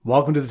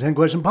Welcome to the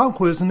 10-question pop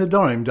quiz in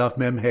Nedarim, Daf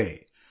Mem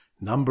Hey.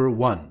 Number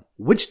 1.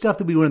 Which daf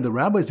did we learn the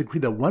rabbis decree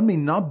that one may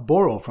not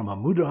borrow from a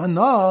muder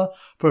hana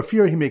for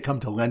fear he may come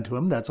to lend to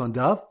him? That's on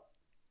daf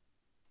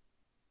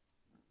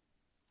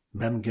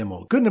Mem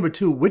Gimel. Good. Number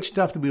 2. Which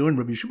daf did we learn?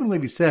 Rabbi Shimon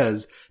Levi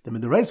says that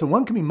in the right, so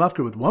one can be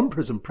mafkir with one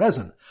person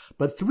present,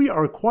 but 3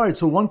 are required,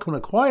 so one can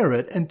acquire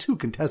it and 2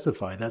 can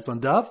testify. That's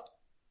on daf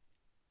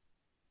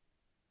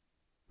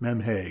Mem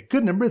Hey.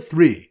 Good. Number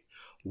 3.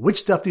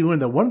 Which daf do you learn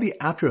that one of the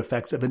after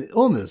effects of an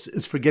illness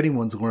is forgetting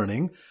one's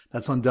learning?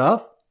 That's on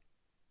daf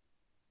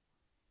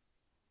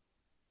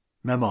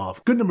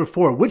Memov. Good. Number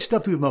 4. Which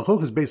daf do we have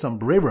machlokas based on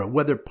brera,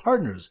 whether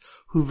partners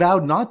who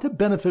vowed not to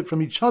benefit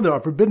from each other are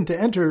forbidden to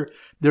enter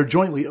their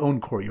jointly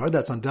owned courtyard?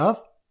 That's on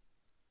daf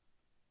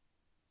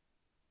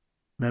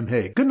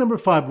Memhe. Good. Number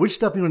 5. Which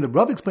daf do you learn that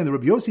Rav explained that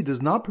Rabbi Yossi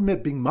does not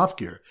permit being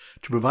mafkir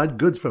to provide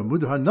goods for a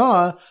mudar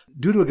hana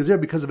due to a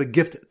gezer because of a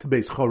gift to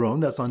base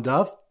choron? That's on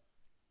daf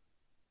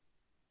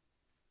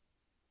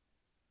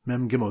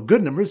Mem Gimel.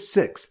 Good. Number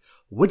 6.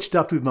 Which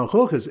daf do we have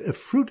malchoches if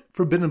fruit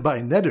forbidden by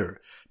a neder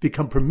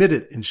become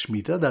permitted in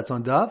Shemitah? That's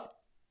on daf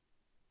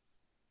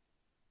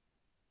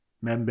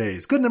Mem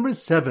Beis. Good. Number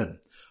 7.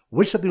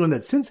 Which daf do we learn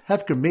that since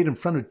hefker made in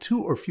front of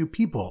 2 or few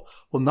people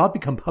will not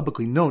become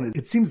publicly known,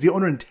 it seems the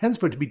owner intends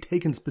for it to be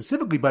taken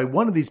specifically by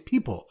one of these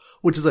people,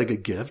 which is like a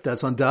gift?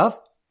 That's on daf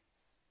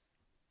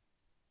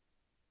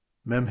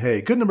Mem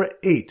Hey. Good. Number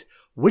 8.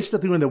 Which daf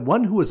do we learn that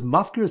one who is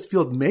mafkir his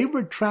field may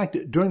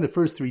retract during the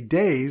first 3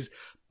 days,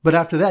 but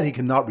after that, he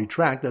cannot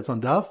retract? That's on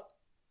daf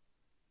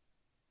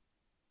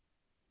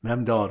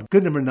Mem Dal.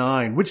 Good. Number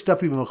 9. Which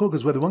daf do we have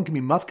is whether one can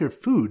be mafkir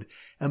food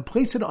and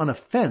place it on a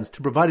fence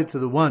to provide it to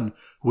the one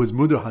who is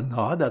muder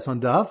hana? That's on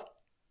daf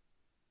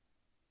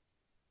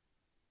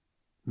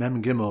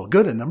Mem Gimel.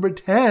 Good. And number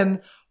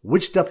 10.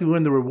 Which daf do we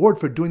learn the reward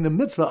for doing the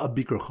mitzvah of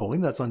Bikur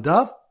Cholim? That's on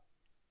daf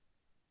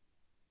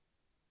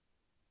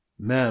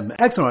Mem.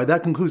 Excellent. All right,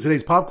 that concludes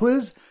today's pop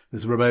quiz.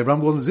 This is Rabbi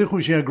Avram Golden Zichu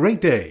wishing you a great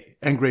day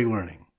and great learning.